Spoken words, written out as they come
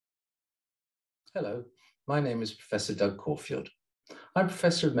Hello, my name is Professor Doug Caulfield. I'm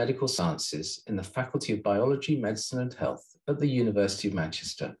Professor of Medical Sciences in the Faculty of Biology, Medicine and Health at the University of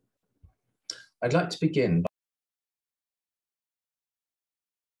Manchester. I'd like to begin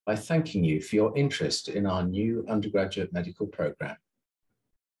by thanking you for your interest in our new undergraduate medical programme.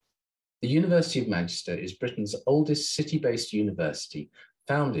 The University of Manchester is Britain's oldest city-based university,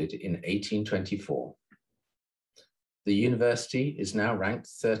 founded in 1824. The university is now ranked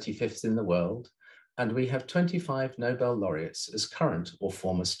 35th in the world, and we have 25 Nobel laureates as current or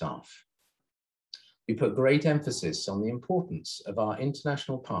former staff. We put great emphasis on the importance of our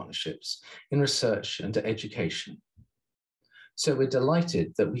international partnerships in research and education. So we're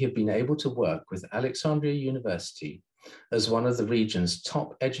delighted that we have been able to work with Alexandria University as one of the region's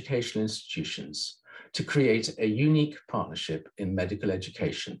top educational institutions to create a unique partnership in medical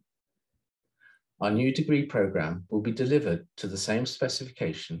education. Our new degree programme will be delivered to the same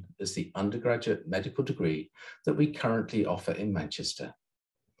specification as the undergraduate medical degree that we currently offer in Manchester,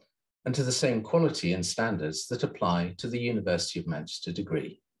 and to the same quality and standards that apply to the University of Manchester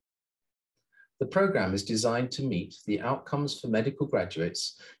degree. The programme is designed to meet the outcomes for medical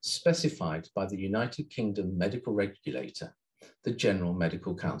graduates specified by the United Kingdom medical regulator, the General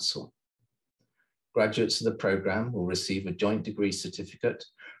Medical Council. Graduates of the programme will receive a joint degree certificate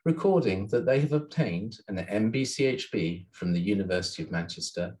recording that they have obtained an MBBCH from the University of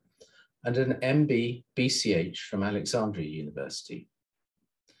Manchester and an MBBCH from Alexandria University.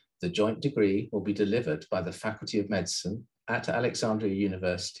 The joint degree will be delivered by the Faculty of Medicine at Alexandria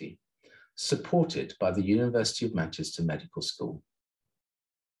University, supported by the University of Manchester Medical School.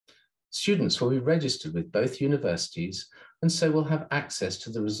 Students will be registered with both universities and so will have access to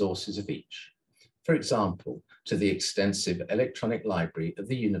the resources of each. For example, to the extensive electronic library of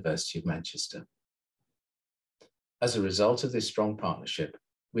the University of Manchester. As a result of this strong partnership,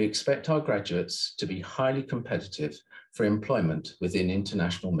 we expect our graduates to be highly competitive for employment within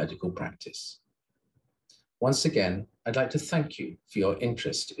international medical practice. Once again, I'd like to thank you for your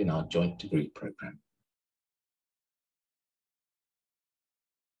interest in our joint degree programme.